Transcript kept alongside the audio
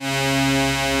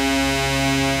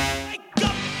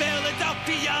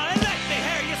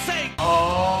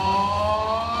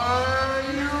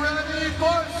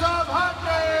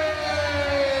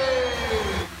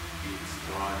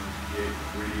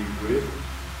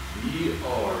The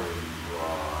Orange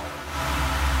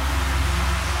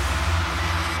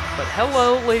But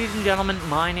hello, ladies and gentlemen,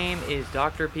 my name is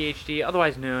Dr. PhD,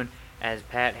 otherwise known as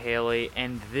Pat Haley,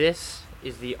 and this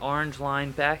is the Orange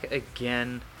Line back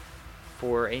again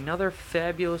for another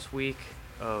fabulous week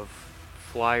of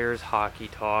Flyers hockey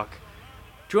talk.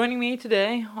 Joining me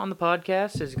today on the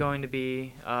podcast is going to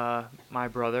be my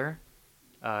brother,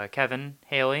 Kevin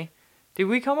Haley. Did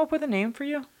we come up with a name for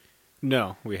you?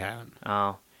 No, we haven't.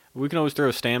 Oh, We can always throw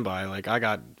a standby. Like I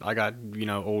got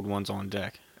old ones on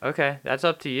deck. okay, that's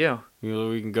up to you.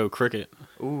 We can go cricket.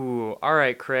 Ooh, all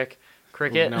right, Cricket.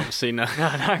 No, see, no.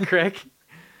 No, not Crick.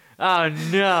 Oh,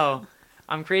 no.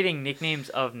 I'm creating nicknames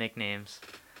of nicknames.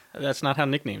 That's not how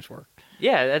nicknames work.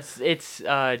 Yeah, it's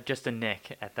just a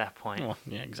Nick at that point. Well,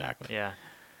 yeah, exactly. Yeah.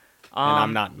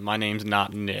 And my name's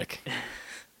not Nick.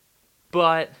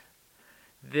 But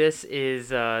this is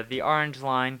the Orange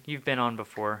Line. You've been on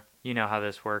before. You know how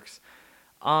this works.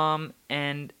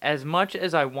 And as much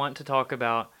as I want to talk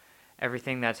about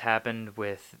everything that's happened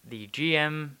with the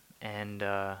GM and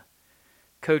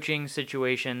coaching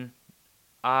situation,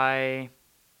 I'm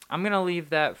going to leave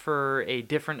that for a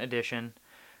different edition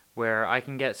where I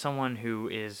can get someone who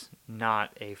is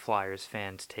not a Flyers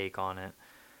fan's take on it.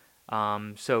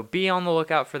 So be on the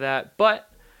lookout for that. But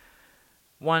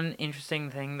one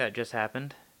interesting thing that just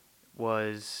happened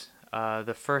was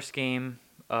the first game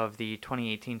of the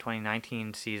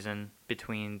 2018-2019 season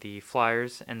between the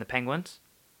Flyers and the Penguins.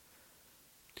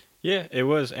 Yeah, it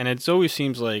was, and it always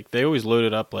seems like they always load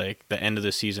it up like the end of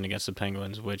the season against the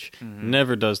Penguins, which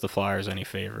never does the Flyers any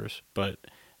favors. But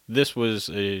this was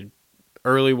a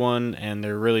early one, and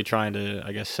they're really trying to,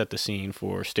 I guess, set the scene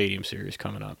for Stadium Series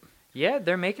coming up. Yeah,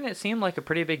 they're making it seem like a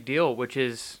pretty big deal, which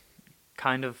is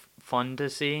kind of fun to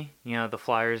see. You know, the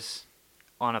Flyers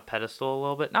on a pedestal a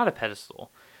little bit. Not a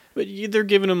pedestal. But they're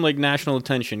giving them like national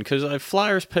attention because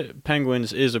Flyers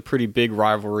Penguins is a pretty big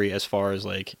rivalry as far as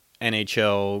like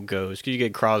NHL goes. Because you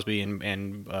get Crosby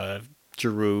and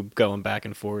Giroux going back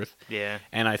and forth. Yeah.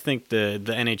 And I think the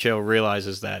NHL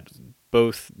realizes that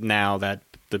both now that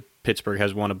the Pittsburgh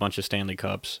has won a bunch of Stanley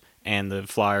Cups and the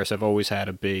Flyers have always had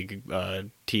a big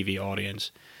TV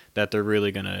audience, that they're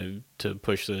really going to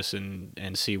push this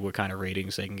and see what kind of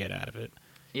ratings they can get out of it.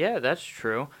 Yeah, that's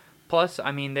true. Plus,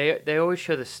 I mean, they always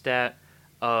show the stat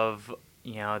of,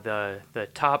 you know, the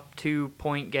top 2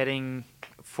 point getting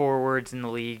forwards in the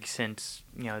league since,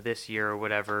 you know, this year or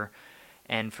whatever.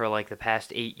 And for like the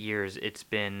past 8 years, it's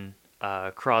been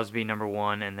Crosby number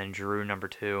 1 and then Giroux number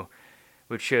 2,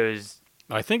 which shows.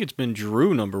 I think it's been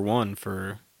Giroux number 1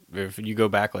 for, if you go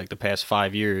back like the past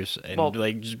 5 years,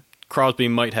 and Crosby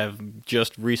might have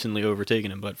just recently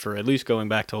overtaken him, but for at least going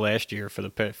back to last year, for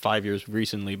the 5 years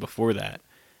recently before that,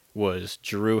 was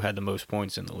Giroux had the most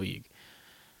points in the league.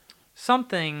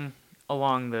 Something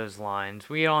along those lines.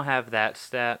 We don't have that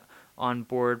stat on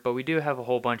board, but we do have a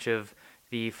whole bunch of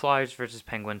the Flyers versus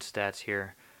Penguins stats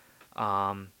here.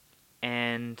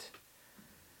 And,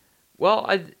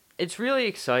 well, it's really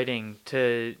exciting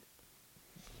to,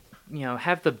 you know,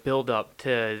 have the build-up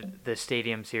to the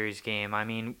Stadium Series game. I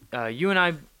mean, you and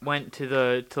I went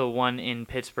to the one in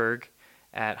Pittsburgh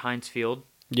at Heinz Field.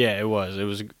 Yeah, it was. It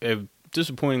was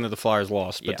disappointing that the Flyers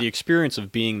lost, but the experience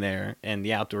of being there and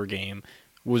the outdoor game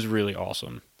was really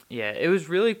awesome. Yeah, it was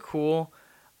really cool.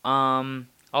 I'll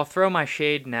throw my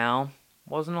shade now.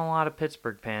 Wasn't a lot of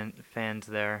Pittsburgh fans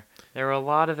there. There were a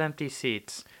lot of empty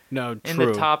seats. No, true. In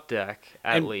the top deck,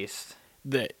 at least.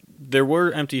 There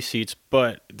were empty seats,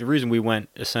 but the reason we went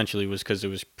essentially was because it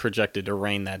was projected to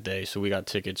rain that day, so we got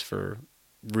tickets for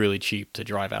really cheap to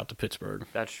drive out to Pittsburgh.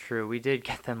 That's true. We did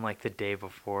get them like the day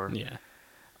before. Yeah.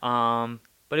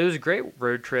 But it was a great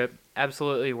road trip.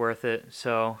 Absolutely worth it.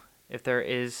 So if there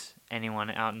is anyone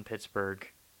out in Pittsburgh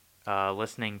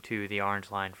listening to the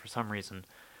Orange Line for some reason,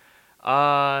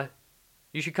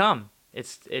 you should come.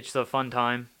 It's a fun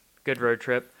time. Good road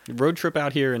trip. Road trip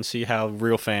out here and see how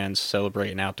real fans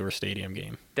celebrate an outdoor stadium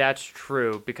game. That's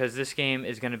true, because this game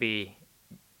is going to be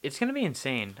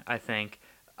insane, I think.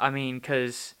 I mean,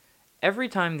 because every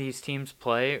time these teams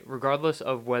play, regardless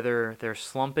of whether they're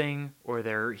slumping or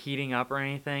they're heating up or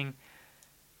anything,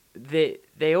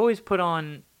 they always put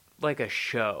on like a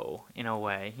show in a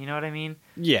way. You know what I mean?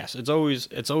 Yes, it's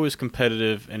always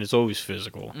competitive and it's always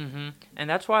physical. Mm-hmm. And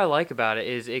that's what I like about it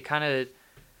is it kind of,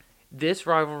 this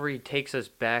rivalry takes us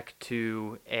back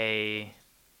to a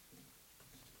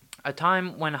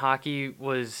time when hockey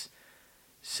was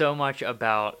so much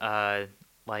about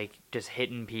like just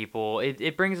hitting people.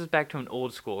 It brings us back to an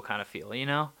old school kind of feel, you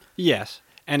know? Yes.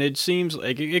 And it seems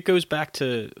like it goes back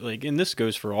to, like, and this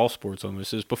goes for all sports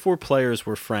almost, is before players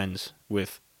were friends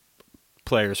with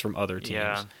players from other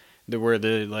Yeah. teams. Where I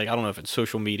don't know if it's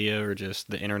social media or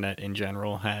just the internet in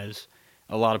general has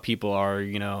a lot of people are,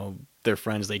 their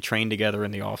friends, they train together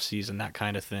in the off season, that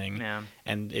kind of thing. Yeah.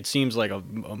 And it seems like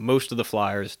most of the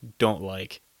Flyers don't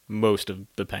like most of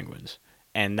the Penguins,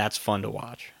 and that's fun to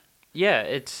watch. Yeah,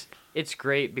 it's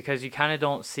great because you kind of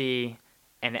don't see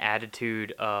an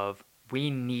attitude of we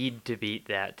need to beat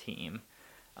that team.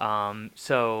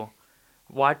 So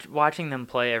watching them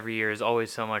play every year is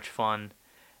always so much fun.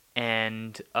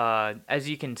 And as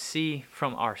you can see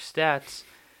from our stats,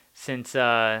 since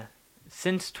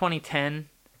 2010,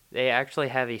 they actually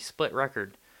have a split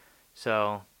record.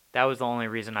 So that was the only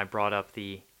reason I brought up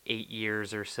the 8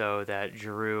 years or so that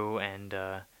Giroux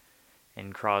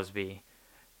and Crosby.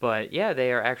 But yeah,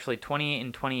 they are actually 28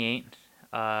 and 28,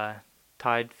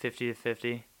 tied 50 to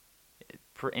 50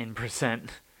 in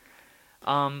percent.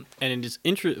 And it is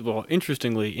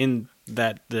interestingly, in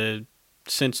that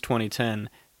since 2010,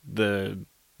 the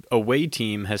away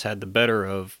team has had the better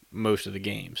of most of the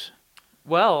games.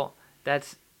 Well,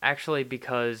 that's actually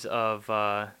because of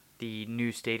the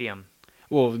new stadium.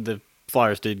 Well, the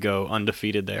Flyers did go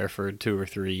undefeated there for 2 or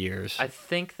 3 years. I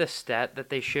think the stat that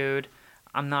they showed,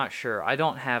 I'm not sure. I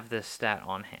don't have this stat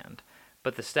on hand.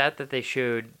 But the stat that they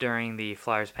showed during the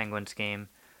Flyers Penguins game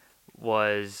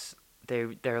was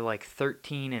they're like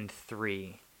 13 and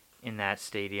 3 in that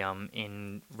stadium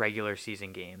in regular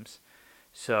season games.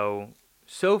 So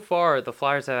far the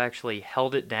Flyers have actually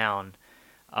held it down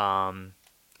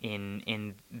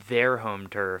in their home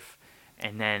turf,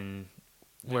 and then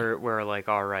we're like,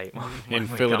 all right. In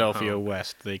Philadelphia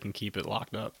West, they can keep it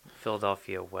locked up.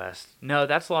 Philadelphia West. No,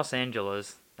 that's Los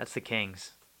Angeles. That's the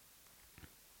Kings.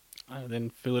 Then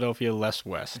Philadelphia less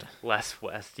West. Less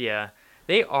West, yeah.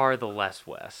 They are the less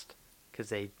West because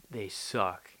they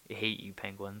suck. I hate you,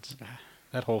 Penguins.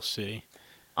 That whole city.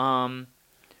 But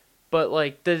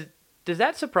like, does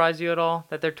that surprise you at all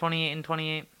that they're 28 and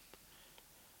 28?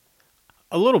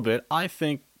 A little bit. I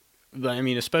think. I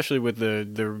mean, especially with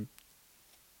the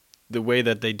way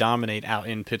that they dominate out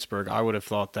in Pittsburgh, I would have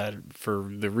thought that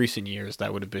for the recent years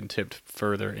that would have been tipped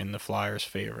further in the Flyers'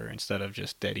 favor instead of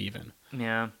just dead even.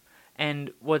 Yeah.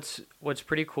 And what's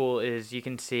pretty cool is you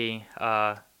can see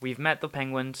we've met the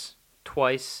Penguins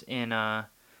twice in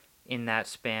that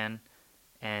span,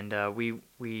 and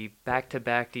we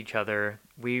back-to-backed each other.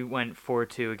 We went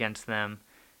 4-2 against them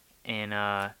in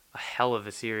a hell of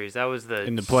a series. That was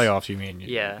in the playoffs, you mean?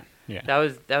 Yeah. Yeah.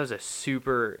 That was a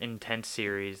super intense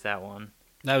series, that one.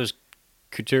 That was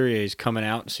Couturier's coming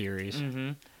out series.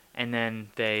 Mm-hmm. And then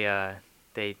they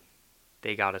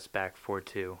got us back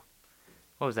 4-2.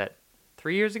 What was that?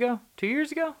 3 years ago? 2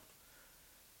 years ago?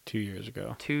 2 years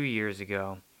ago. 2 years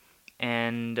ago.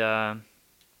 And I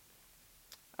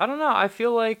don't know. I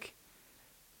feel like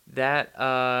that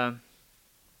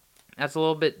that's a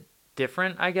little bit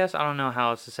different, I guess. I don't know how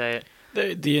else to say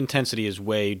it. The intensity is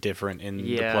way different in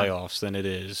the playoffs than it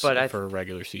is for a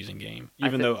regular season game.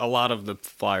 Even though a lot of the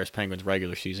Flyers-Penguins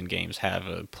regular season games have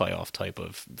a playoff type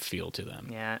of feel to them.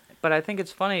 Yeah, but I think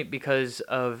it's funny because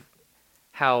of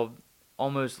how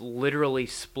almost literally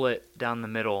split down the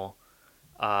middle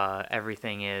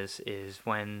everything is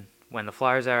when the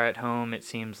Flyers are at home, it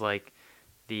seems like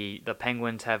the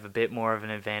Penguins have a bit more of an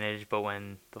advantage, but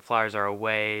when the Flyers are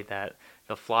away, that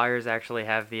the Flyers actually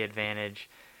have the advantage.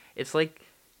 It's like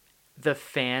the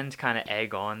fans kind of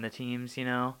egg on the teams,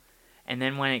 and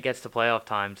then when it gets to playoff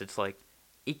times, it's like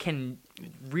it can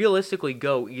realistically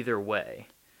go either way.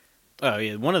 Oh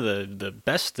yeah, one of the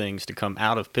best things to come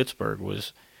out of Pittsburgh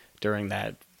was during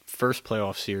that first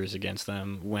playoff series against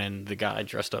them when the guy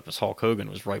dressed up as Hulk Hogan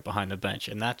was right behind the bench,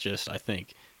 and that just, I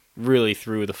think, really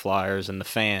threw the Flyers and the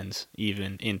fans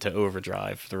even into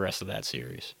overdrive for the rest of that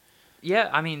series. Yeah,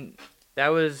 I mean, that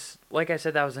was, like I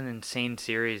said, that was an insane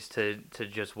series to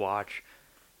just watch,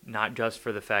 not just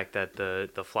for the fact that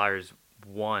the Flyers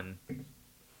won,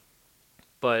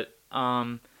 but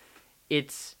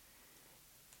it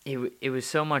was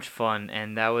so much fun,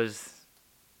 and that was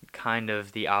kind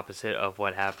of the opposite of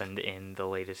what happened in the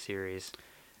latest series.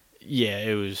 Yeah,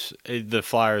 it was. The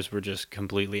Flyers were just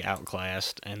completely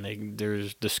outclassed, and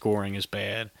the scoring is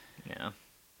bad. Yeah,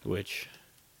 which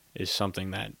is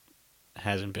something that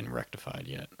hasn't been rectified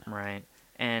yet. Right,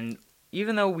 and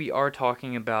even though we are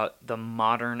talking about the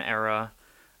modern era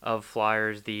of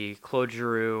Flyers, the Claude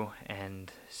Giroux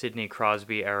and Sidney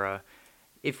Crosby era,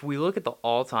 if we look at the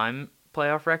all-time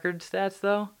playoff record stats,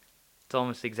 though, it's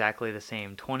almost exactly the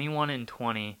same. 21 and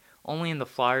 20, only in the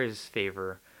Flyers'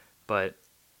 favor, but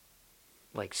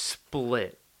like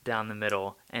split down the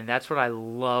middle. And that's what I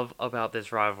love about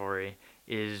this rivalry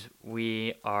is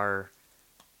we are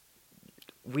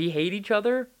we hate each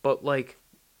other, but like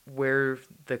we're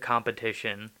the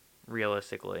competition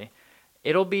realistically.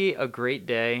 It'll be a great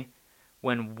day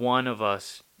when one of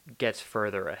us gets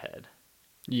further ahead.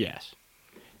 Yes.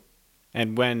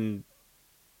 And when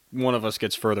one of us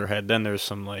gets further ahead, then there's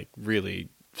some like really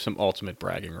some ultimate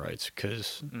bragging rights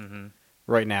because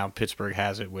right now Pittsburgh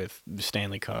has it with the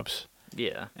Stanley Cups.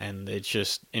 Yeah. And it's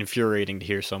just infuriating to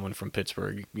hear someone from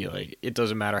Pittsburgh be like, it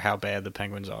doesn't matter how bad the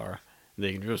Penguins are.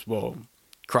 They just, well,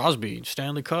 Crosby,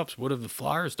 Stanley Cups, what have the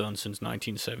Flyers done since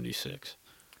 1976?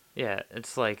 Yeah,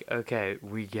 it's like, okay,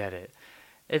 we get it.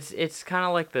 It's kind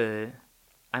of like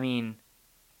I mean,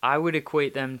 I would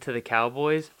equate them to the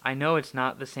Cowboys. I know it's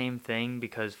not the same thing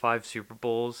because 5 Super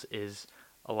Bowls is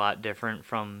a lot different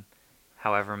from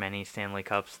however many Stanley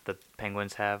Cups the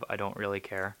Penguins have. I don't really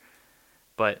care.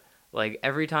 But like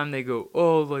every time they go,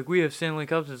 "Oh, like we have Stanley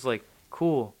Cups," it's like,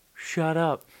 "Cool. Shut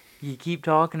up. You keep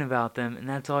talking about them and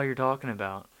that's all you're talking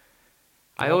about."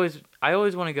 Well, I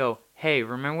always want to go, "Hey,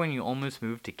 remember when you almost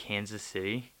moved to Kansas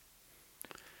City?"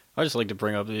 I just like to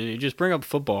bring up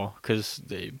football because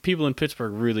people in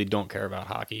Pittsburgh really don't care about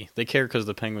hockey. They care because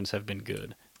the Penguins have been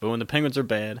good. But when the Penguins are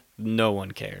bad, no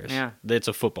one cares. Yeah. It's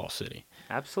a football city.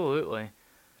 Absolutely.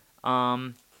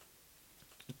 But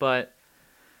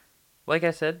like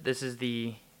I said, this is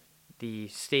the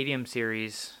Stadium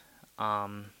Series.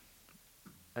 What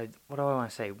do I want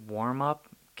to say? Warm up,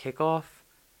 kickoff,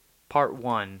 part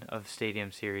 1 of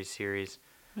Stadium series.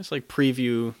 It's like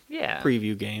Yeah.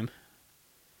 preview game.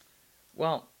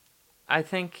 Well, I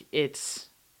think it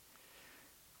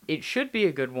should be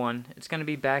a good one. It's going to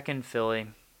be back in Philly.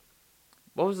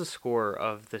 What was the score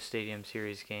of the Stadium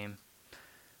Series game?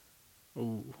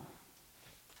 Ooh,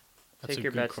 that's Take a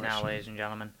your good bets now, question. ladies and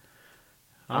gentlemen.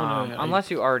 I Unless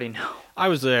you already know. I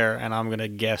was there, and I'm gonna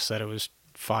guess that it was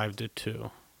 5-2.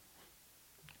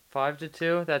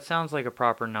 5-2? That sounds like a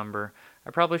proper number. I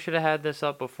probably should have had this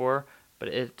up before, but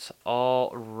it's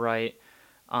all right.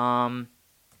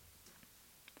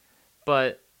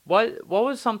 But what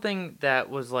was something that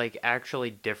was like actually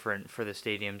different for the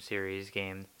Stadium Series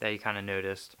game that you kind of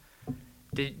noticed?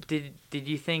 Did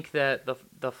you think that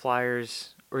the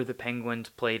Flyers or the Penguins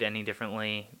played any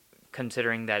differently,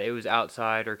 considering that it was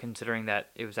outside or considering that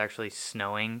it was actually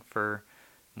snowing for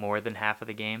more than half of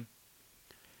the game?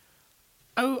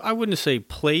 I wouldn't say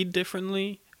played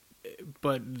differently,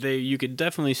 but you could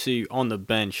definitely see on the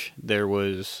bench there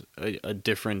was a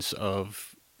difference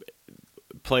of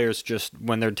players just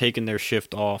when they're taking their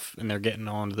shift off and they're getting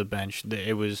onto the bench.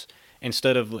 It was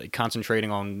instead of like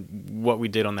concentrating on what we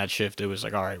did on that shift, it was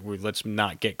like, all right, let's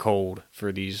not get cold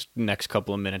for these next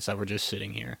couple of minutes that we're just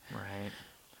sitting here. Right.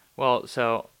 Well,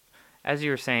 so as you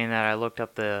were saying that, I looked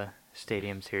up the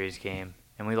Stadium Series game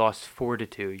and we lost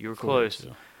 4-2. You were close.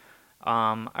 4-2.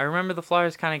 I remember the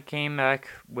Flyers kind of came back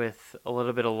with a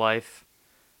little bit of life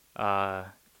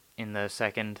in the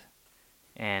second,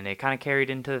 and it kind of carried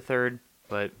into the third,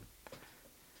 but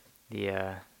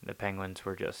the Penguins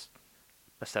were just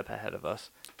a step ahead of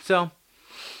us. So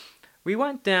we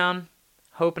went down,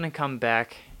 hoping to come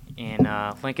back in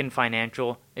Lincoln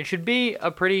Financial. It should be a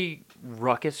pretty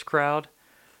ruckus crowd.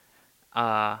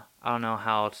 I don't know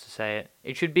how else to say it.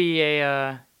 It should be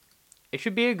a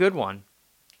good one.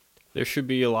 There should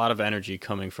be a lot of energy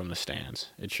coming from the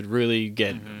stands. It should really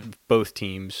get both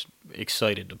teams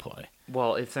excited to play.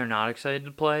 Well, if they're not excited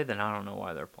to play, then I don't know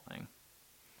why they're playing.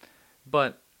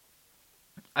 But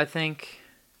I think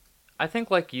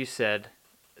like you said,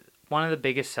 one of the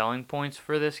biggest selling points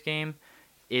for this game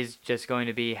is just going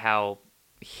to be how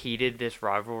heated this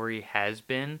rivalry has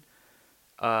been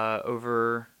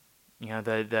over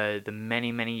the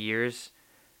many years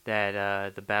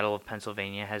that the Battle of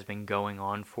Pennsylvania has been going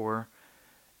on for.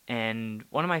 And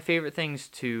one of my favorite things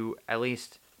to at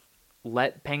least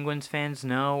let Penguins fans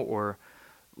know, or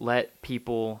let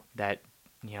people that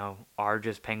are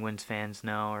just Penguins fans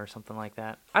know, or something like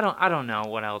that. I don't know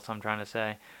what else I'm trying to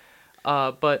say.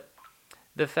 But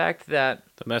the fact that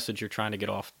The message you're trying to get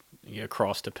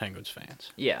across to Penguins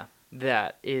fans. yeah,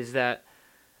 that is that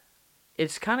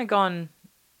it's kind of gone.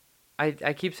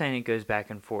 I keep saying it goes back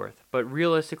and forth, but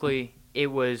realistically, it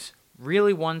was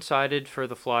really one-sided for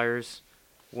the Flyers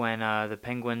when the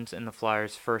Penguins and the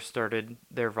Flyers first started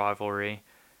their rivalry,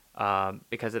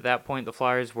 because at that point the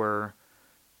Flyers were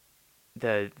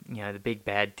the big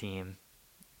bad team.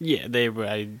 Yeah, they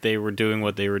were doing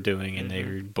what they were doing, and they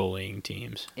were bullying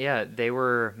teams. Yeah, they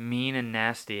were mean and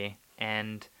nasty,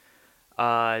 and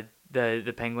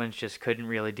the Penguins just couldn't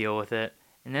really deal with it.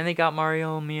 And then they got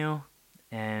Mario Lemieux,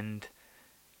 and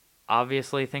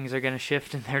obviously things are going to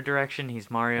shift in their direction.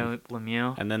 He's Mario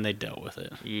Lemieux. And then they dealt with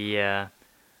it. Yeah.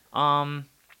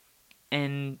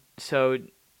 And so,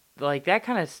 like, that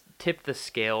kind of tipped the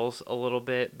scales a little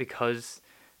bit because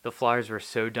the Flyers were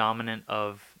so dominant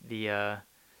of the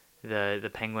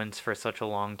Penguins for such a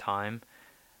long time.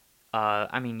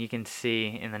 I mean, you can see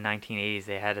in the 1980s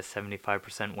they had a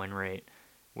 75% win rate,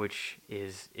 which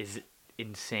is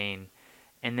insane.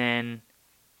 And then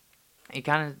it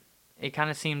kind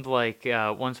of seemed like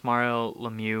once Mario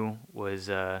Lemieux was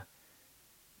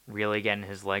really getting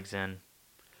his legs in.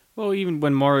 Well, even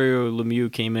when Mario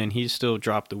Lemieux came in, he still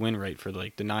dropped the win rate for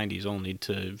like the 90s only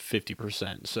to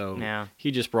 50%. So Yeah. he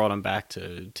just brought him back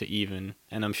to even.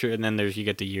 And I'm sure, and then you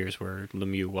get the years where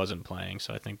Lemieux wasn't playing.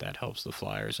 So I think that helps the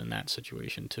Flyers in that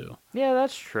situation too. Yeah,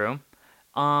 that's true.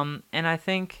 And I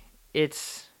think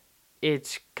it's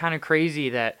kind of crazy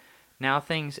that now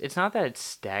it's not that it's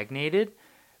stagnated,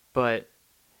 but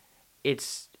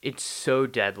it's so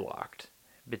deadlocked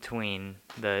between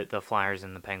the Flyers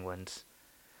and the Penguins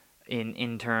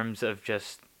in terms of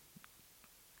just,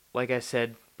 like I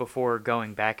said before,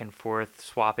 going back and forth,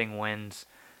 swapping wins,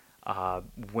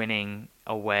 winning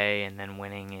away and then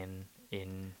winning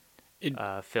in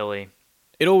It Philly.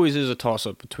 it always is a toss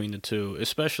up between the two,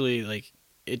 especially like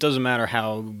it doesn't matter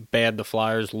how bad the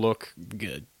Flyers look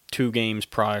 2 games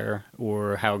prior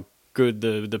or how good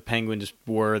the Penguins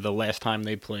were the last time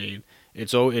they played.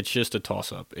 It's just a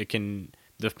toss up.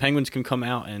 The Penguins can come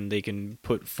out and they can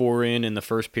put 4 in the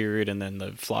first period, and then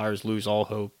the Flyers lose all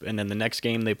hope. And then the next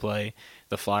game they play,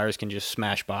 the Flyers can just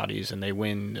smash bodies and they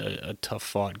win a tough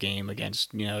fought game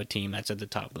against a team that's at the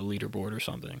top of the leaderboard or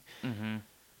something. Mm-hmm.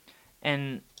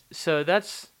 And so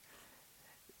that's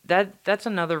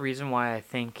another reason why I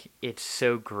think it's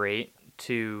so great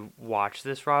to watch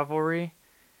this rivalry,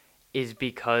 is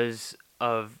because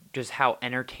of just how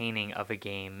entertaining of a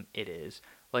game it is.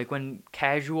 Like when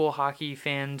casual hockey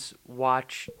fans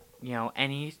watch,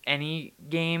 any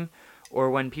game, or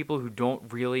when people who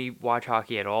don't really watch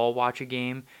hockey at all watch a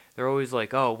game, they're always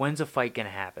like, "Oh, when's a fight gonna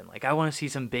happen? Like, I want to see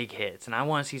some big hits and I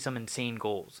want to see some insane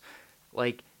goals."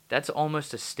 Like, that's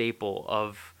almost a staple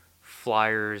of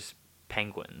Flyers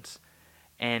Penguins.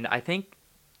 And I think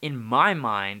in my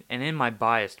mind, and in my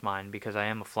biased mind, because I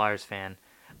am a Flyers fan,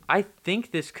 I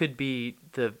think this could be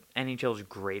the NHL's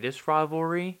greatest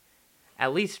rivalry,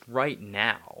 at least right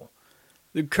now.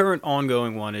 The current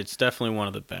ongoing one, it's definitely one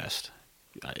of the best.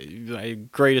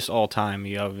 Greatest all time.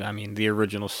 I mean, the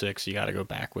original 6, you got to go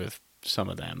back with some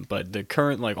of them. But the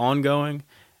current, like, ongoing,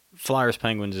 Flyers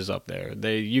Penguins is up there.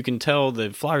 You can tell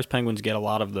the Flyers Penguins get a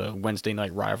lot of the Wednesday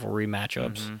night rivalry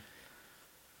matchups. Mm-hmm.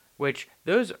 Which,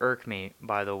 those irk me,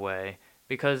 by the way,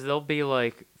 because they'll be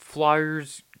like,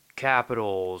 Flyers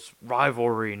Capitals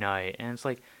rivalry night. And it's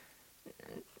like,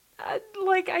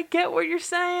 I get what you're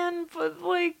saying, but,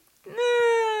 like,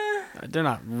 nah. They're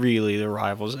not really the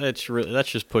rivals. That's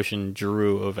just pushing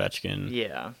Giroux Ovechkin.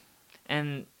 Yeah.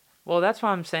 And, well, that's what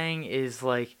I'm saying is,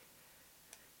 like,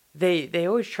 they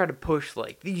always try to push,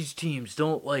 like, these teams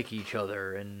don't like each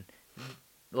other, and,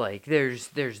 like, there's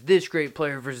this great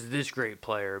player versus this great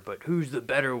player, but who's the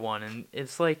better one? And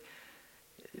it's like,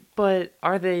 but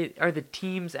are the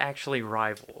teams actually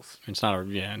rivals? It's not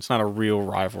a real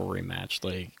rivalry match.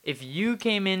 Like, if you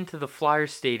came into the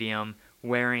Flyers Stadium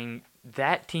wearing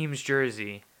that team's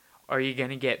jersey, are you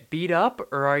gonna get beat up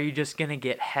or are you just gonna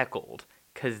get heckled?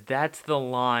 Because that's the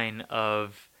line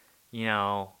of,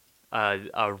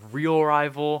 a real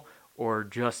rival or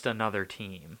just another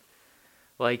team.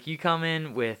 Like, you come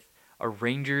in with a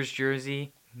Rangers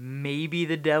jersey, maybe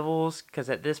the Devils, because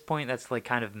at this point that's like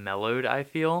kind of mellowed, I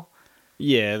feel.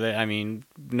 yeah, I mean,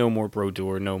 no more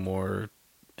Brodeur, no more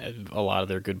a lot of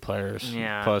their good players.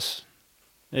 Yeah. Plus,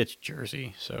 it's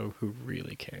Jersey, so who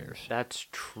really cares? That's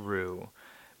true.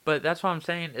 But that's what I'm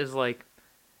saying is, like,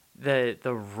 the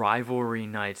rivalry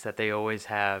nights that they always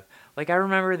have. Like, I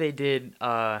remember they did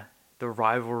the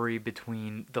rivalry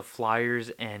between the Flyers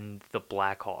and the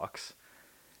Blackhawks.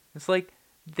 It's like,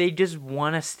 they just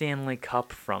won a Stanley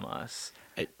Cup from us.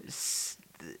 I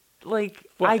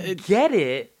get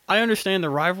it. I understand the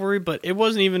rivalry, but it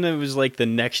wasn't even it was like the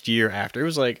next year after. It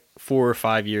was like 4 or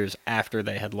 5 years after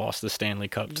they had lost the Stanley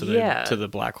Cup to the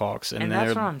Blackhawks, and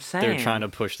that's what I'm saying. They're trying to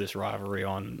push this rivalry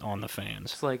on the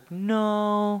fans. It's like,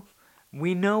 no,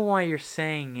 we know why you're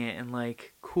saying it, and,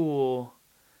 like, cool.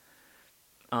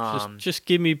 Just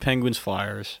give me Penguins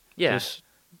Flyers. Yeah.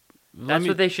 That's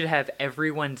what they should have every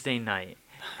Wednesday night.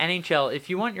 NHL, if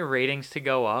you want your ratings to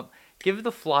go up, give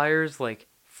the Flyers, like,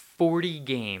 40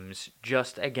 games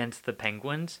just against the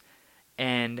Penguins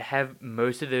and have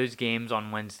most of those games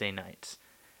on Wednesday nights.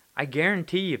 I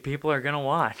guarantee you people are going to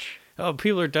watch. Oh,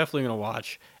 people are definitely going to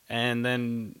watch. And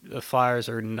then the Flyers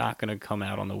are not going to come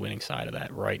out on the winning side of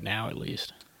that right now, at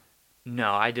least.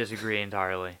 No, I disagree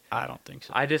entirely. I don't think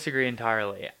so. I disagree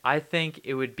entirely. I think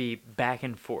it would be back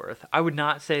and forth. I would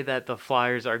not say that the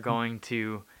Flyers are going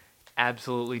to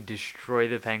absolutely destroy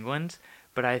the Penguins,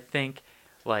 but I think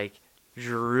like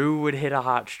Giroux would hit a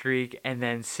hot streak and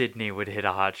then Sidney would hit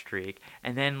a hot streak.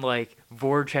 And then like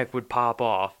Voracek would pop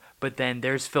off, but then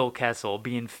there's Phil Kessel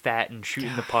being fat and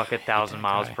shooting the puck I at hate 1,000 that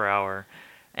miles guy. per hour.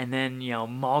 And then,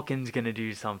 Malkin's going to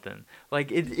do something.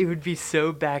 Like, it would be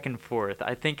so back and forth.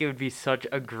 I think it would be such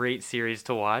a great series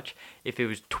to watch if it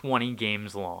was 20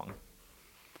 games long.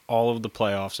 All of the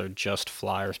playoffs are just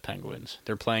Flyers Penguins.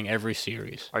 They're playing every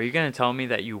series. Are you going to tell me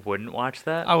that you wouldn't watch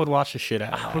that? I would watch the shit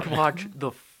out of I that. would watch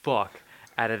the fuck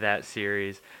out of that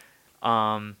series.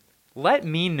 Let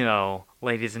me know,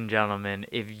 ladies and gentlemen,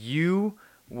 if you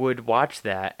would watch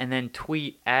that and then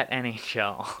tweet at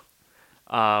NHL.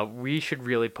 We should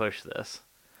really push this.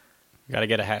 Got to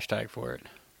get a hashtag for it.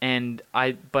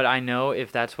 But I know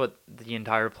if that's what the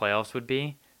entire playoffs would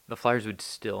be, the Flyers would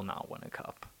still not win a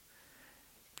cup.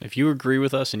 If you agree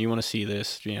with us and you want to see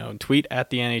this, tweet at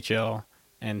the NHL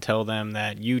and tell them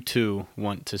that you too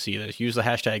want to see this. Use the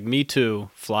hashtag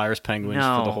 #MeToo Flyers Penguins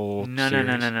for the whole series.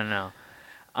 No.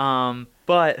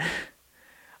 But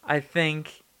I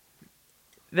think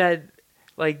that,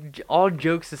 like, all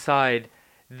jokes aside,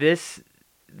 this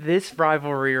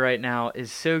rivalry right now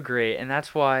is so great, and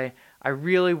that's why I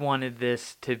really wanted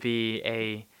this to be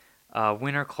a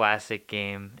Winter Classic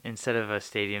game instead of a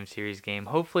Stadium Series game.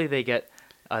 Hopefully they get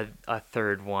a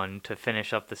third one to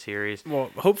finish up the series. Well,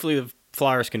 hopefully the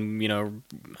Flyers can,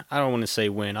 I don't want to say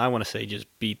win. I want to say just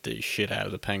beat the shit out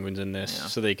of the Penguins in this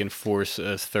so they can force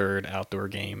a third outdoor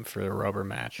game for the rubber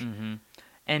match. Mm-hmm.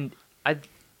 And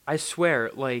I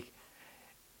swear, like,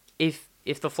 if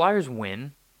the Flyers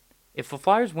win, like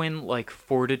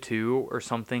 4-2 or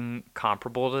something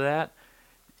comparable to that,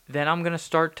 then I'm gonna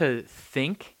start to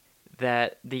think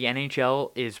that the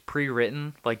NHL is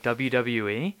pre-written like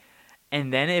WWE.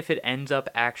 And then if it ends up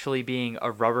actually being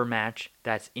a rubber match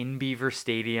that's in Beaver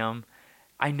Stadium,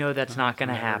 I know that's not going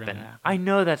to happen. I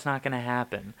know that's not going to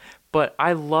happen. But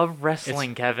I love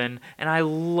wrestling, Kevin, and I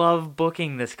love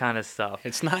booking this kind of stuff.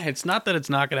 It's not that it's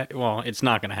not going to, well, it's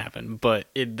not going to happen, but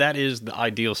that is the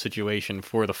ideal situation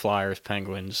for the Flyers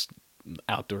Penguins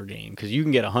outdoor game because you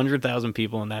can get 100,000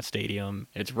 people in that stadium.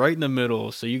 It's right in the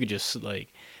middle, so you could just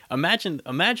like imagine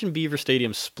Beaver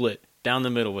Stadium split down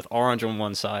the middle with orange on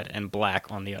one side and black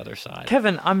on the other side.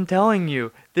 Kevin, I'm telling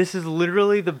you, this is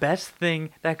literally the best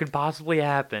thing that could possibly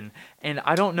happen. And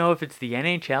I don't know if it's the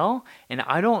NHL, and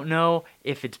I don't know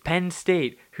if it's Penn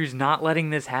State who's not letting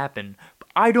this happen. But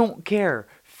I don't care.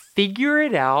 Figure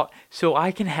it out so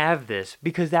I can have this,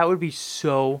 because that would be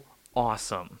so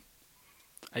awesome.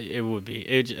 It would be.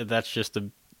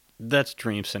 That's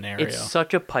dream scenario. It's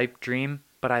such a pipe dream,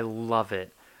 but I love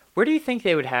it. Where do you think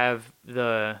they would have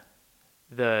the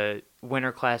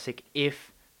Winter Classic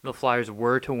if the Flyers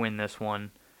were to win this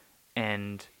one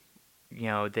and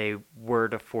they were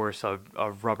to force a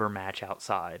rubber match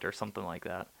outside or something like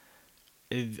that?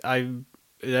 I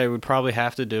would probably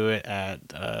have to do it at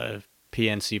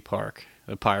PNC Park,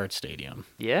 the Pirates Stadium.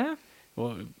 Yeah?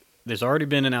 Well, there's already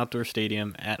been an outdoor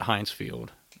stadium at Heinz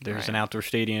Field. There's an outdoor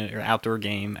stadium or outdoor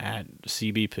game at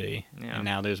CBP, and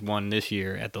now there's one this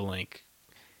year at the Link.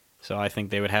 So I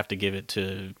think they would have to give it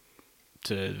to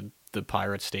the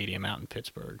Pirates Stadium out in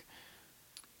Pittsburgh.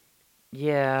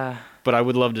 Yeah. But I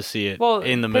would love to see it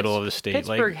in the middle of the state.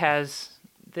 Pittsburgh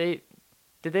did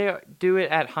they do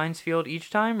it at Heinz Field each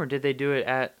time, or did they do it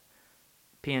at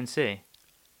PNC?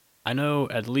 I know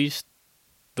at least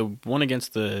the one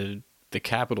against the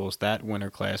Capitals, that Winter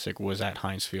Classic was at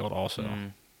Heinz Field also.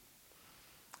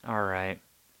 All right.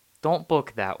 Don't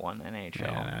book that one,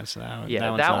 NHL.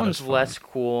 Yeah, that one's less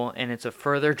cool, and it's a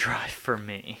further drive for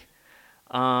me.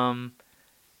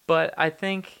 But I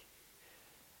think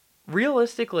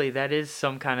realistically, that is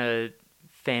some kind of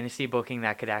fantasy booking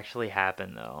that could actually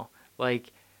happen, though.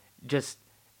 Like, just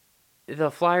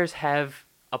the Flyers have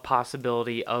a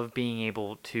possibility of being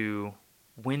able to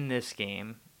win this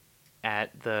game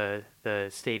at the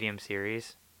Stadium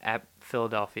Series at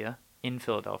Philadelphia, in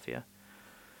Philadelphia.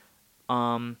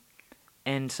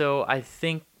 And so I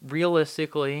think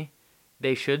realistically,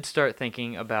 they should start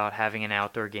thinking about having an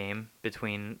outdoor game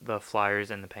between the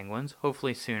Flyers and the Penguins,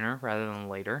 hopefully sooner rather than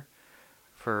later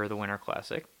for the Winter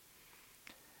Classic.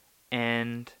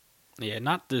 And yeah,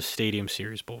 not the Stadium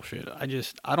Series bullshit.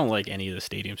 I don't like any of the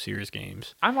Stadium Series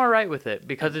games. I'm all right with it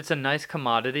because it's a nice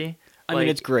commodity. I mean,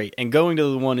 it's great. And going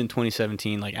to the one in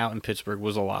 2017, like out in Pittsburgh,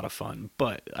 was a lot of fun.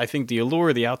 But I think the allure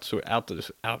of the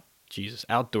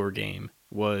outdoor game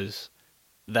was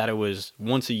that it was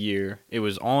once a year. It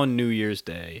was on New Year's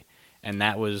Day, and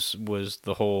that was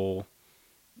the whole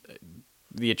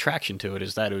the attraction to it,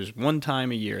 is that it was one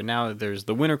time a year. Now there's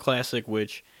the Winter Classic,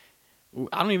 which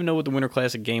I don't even know what the Winter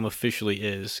Classic game officially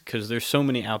is, because there's so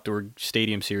many outdoor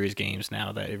Stadium Series games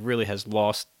now that it really has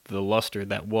lost the luster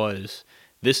that was.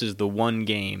 This is the one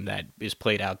game that is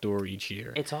played outdoor each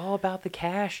year. It's all about the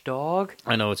cash, dog.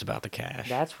 I know it's about the cash.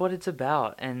 That's what it's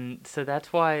about. And so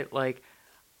that's why, like,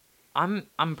 I'm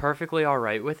perfectly all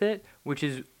right with it, which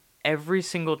is every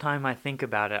single time I think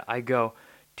about it, I go,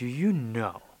 do you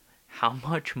know how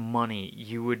much money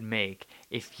you would make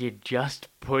if you just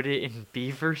put it in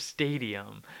Beaver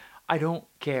Stadium? I don't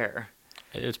care.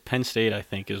 It's Penn State, I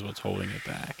think, is what's holding it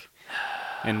back.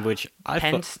 And which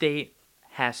Penn State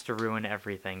has to ruin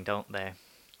everything, don't they?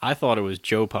 I thought it was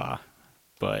Joe Pa,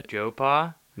 but Joe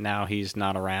Pa? now he's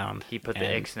not around. He put the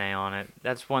ixnay on it.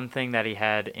 That's one thing that he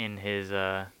had in his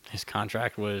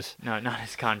contract was... No, not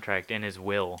his contract, in his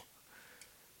will.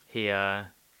 He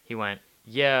went,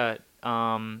 yeah,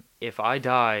 if I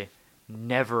die,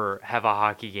 never have a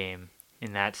hockey game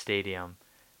in that stadium.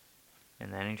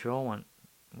 And the NHL went,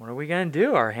 what are we going to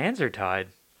do? Our hands are tied.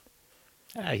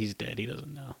 He's dead. He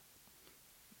doesn't know.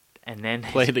 And then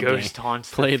his ghost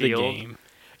haunts the field. Play the game.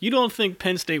 You don't think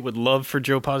Penn State would love for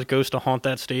Joe Pa's ghost to haunt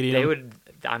that stadium? They would.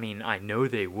 I mean, I know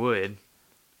they would.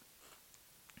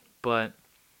 But,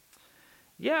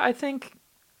 yeah, I think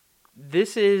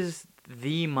this is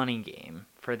the money game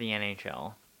for the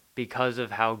NHL because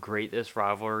of how great this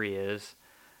rivalry is.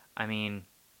 I mean,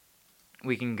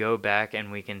 we can go back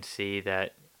and we can see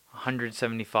that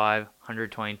 175,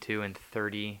 122, and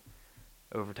 30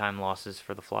 overtime losses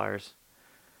for the Flyers.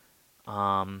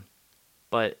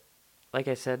 But like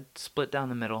I said, split down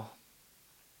the middle.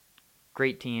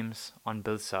 Great teams on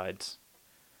both sides.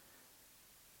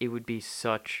 It would be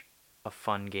such a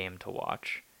fun game to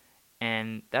watch.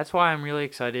 And that's why I'm really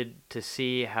excited to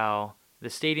see how the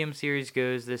Stadium Series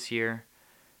goes this year.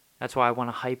 That's why I want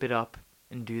to hype it up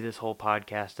and do this whole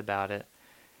podcast about it.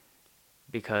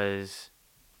 Because,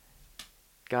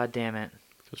 God damn it.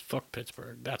 Because fuck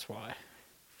Pittsburgh, that's why.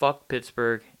 Fuck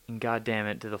Pittsburgh, and God damn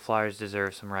it, do the Flyers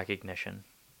deserve some recognition.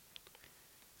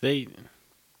 They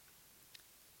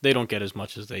don't get as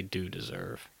much as they do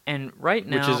deserve. And right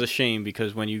now... Which is a shame,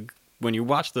 because when you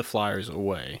watch the Flyers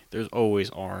away, there's always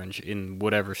orange in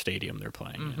whatever stadium they're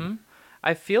playing in.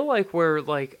 I feel like we're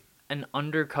like an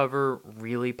undercover,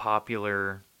 really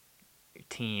popular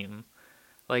team.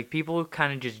 Like, people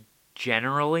kind of just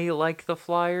generally like the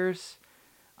Flyers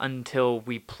until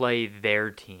we play their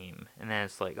team. And then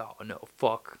it's like, oh, no,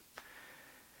 fuck.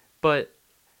 But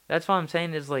that's what I'm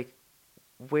saying is, like,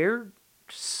 we're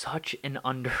such an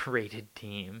underrated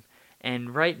team.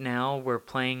 And right now, we're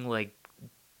playing, like,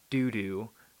 doo-doo.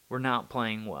 We're not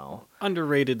playing well.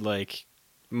 Underrated, like,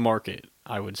 market,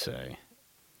 I would say.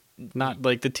 Not,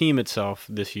 like, the team itself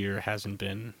this year hasn't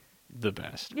been the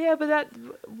best. Yeah, but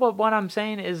what I'm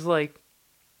saying is, like,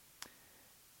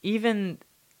 even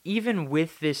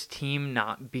with this team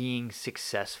not being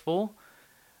successful,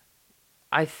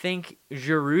 I think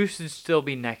Giroux should still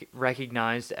be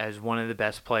recognized as one of the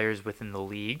best players within the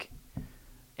league.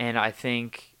 And I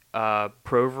think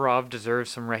Provorov deserves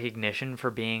some recognition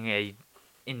for being a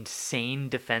insane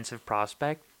defensive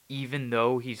prospect, even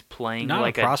though he's playing not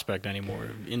like a prospect anymore.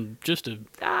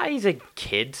 He's a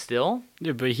kid still.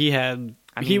 Yeah, but he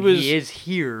is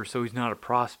here, so he's not a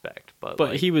prospect.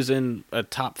 But he was in a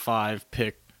top 5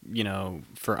 pick,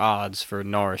 for odds for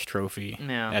Norris Trophy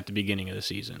at the beginning of the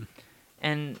season.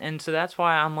 And so that's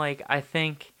why I'm like, I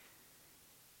think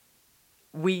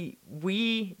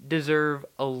we deserve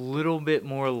a little bit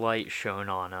more light shown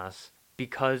on us,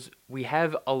 because we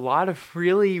have a lot of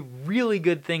really, really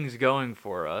good things going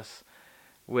for us,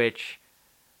 which,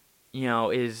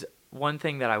 is one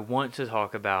thing that I want to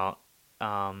talk about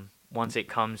once it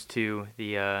comes to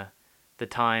the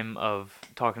time of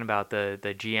talking about the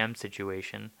GM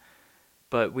situation.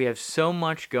 But we have so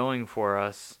much going for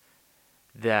us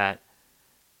that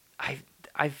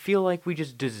I feel like we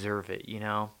just deserve it,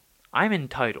 I'm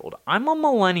entitled. I'm a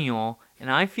millennial,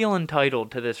 and I feel entitled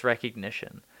to this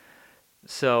recognition.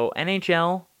 So,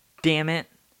 NHL, damn it.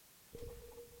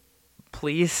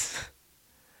 Please.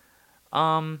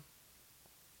 But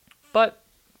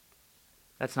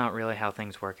that's not really how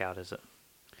things work out, is it?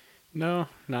 No,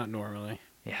 not normally.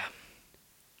 Yeah.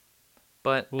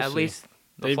 But at least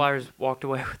the Flyers walked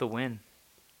away with a win.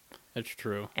 That's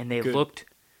true. And they looked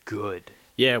good.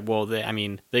 Yeah, well,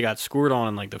 they got scored on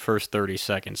in like the first 30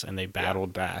 seconds, and they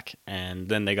battled back, and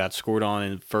then they got scored on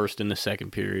in the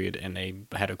second period, and they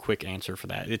had a quick answer for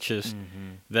that. It's just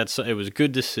it was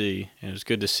good to see, and it was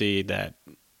good to see that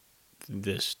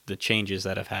the changes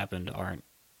that have happened aren't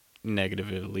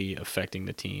negatively affecting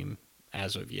the team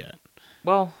as of yet.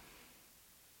 Well,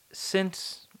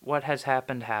 since what has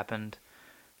happened,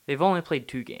 they've only played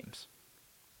 2 games.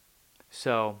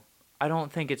 So I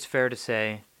don't think it's fair to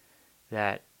say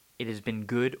that it has been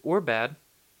good or bad.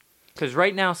 Because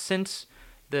right now, since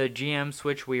the GM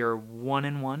switch, we are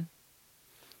 1-1.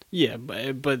 Yeah,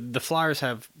 but the Flyers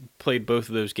have played both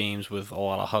of those games with a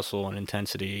lot of hustle and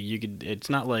intensity. It's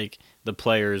not like the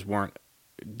players weren't.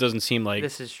 It doesn't seem like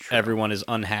This is true. everyone is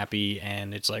unhappy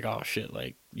and it's like, oh shit,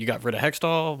 like you got rid of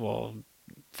Hextall. Well,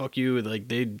 fuck you. Like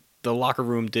the locker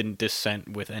room didn't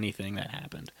dissent with anything that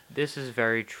happened. This is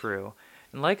very true.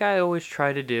 And like I always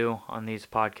try to do on these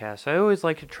podcasts, I always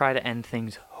like to try to end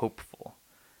things hopeful.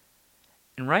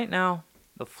 And right now,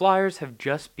 the Flyers have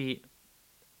just beat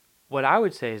what I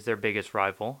would say is their biggest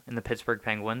rival in the Pittsburgh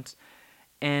Penguins.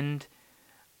 And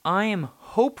I am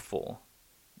hopeful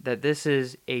that this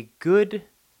is a good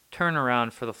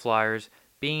turnaround for the Flyers,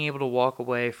 being able to walk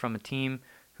away from a team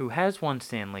who has won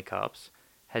Stanley Cups,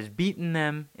 has beaten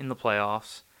them in the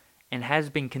playoffs, and has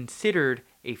been considered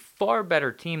a far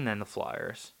better team than the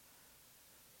Flyers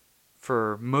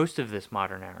for most of this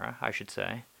modern era, I should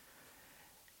say.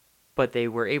 But they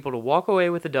were able to walk away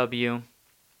with a W,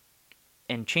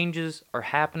 and changes are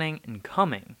happening and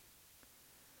coming.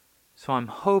 So I'm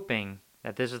hoping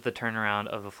that this is the turnaround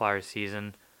of the Flyers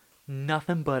season.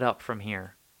 Nothing but up from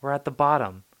here. We're at the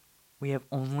bottom. We have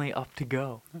only up to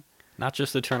go. Not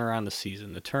just the turnaround the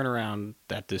season, the turnaround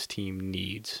that this team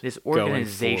needs. This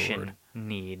organization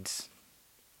needs.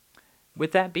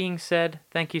 With that being said,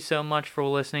 thank you so much for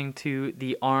listening to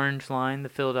the Orange Line, the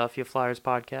Philadelphia Flyers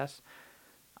podcast.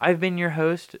 I've been your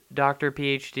host, Dr.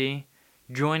 PhD.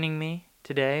 Joining me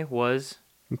today was...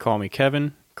 You can call me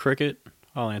Kevin, Cricket.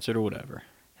 I'll answer to whatever.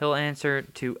 He'll answer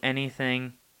to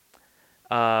anything.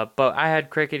 But I had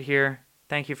Cricket here.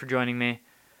 Thank you for joining me.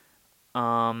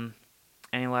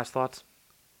 Any last thoughts?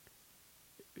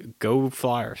 Go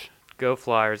Flyers. Go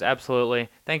Flyers, absolutely.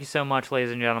 Thank you so much,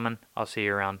 ladies and gentlemen. I'll see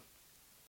you around.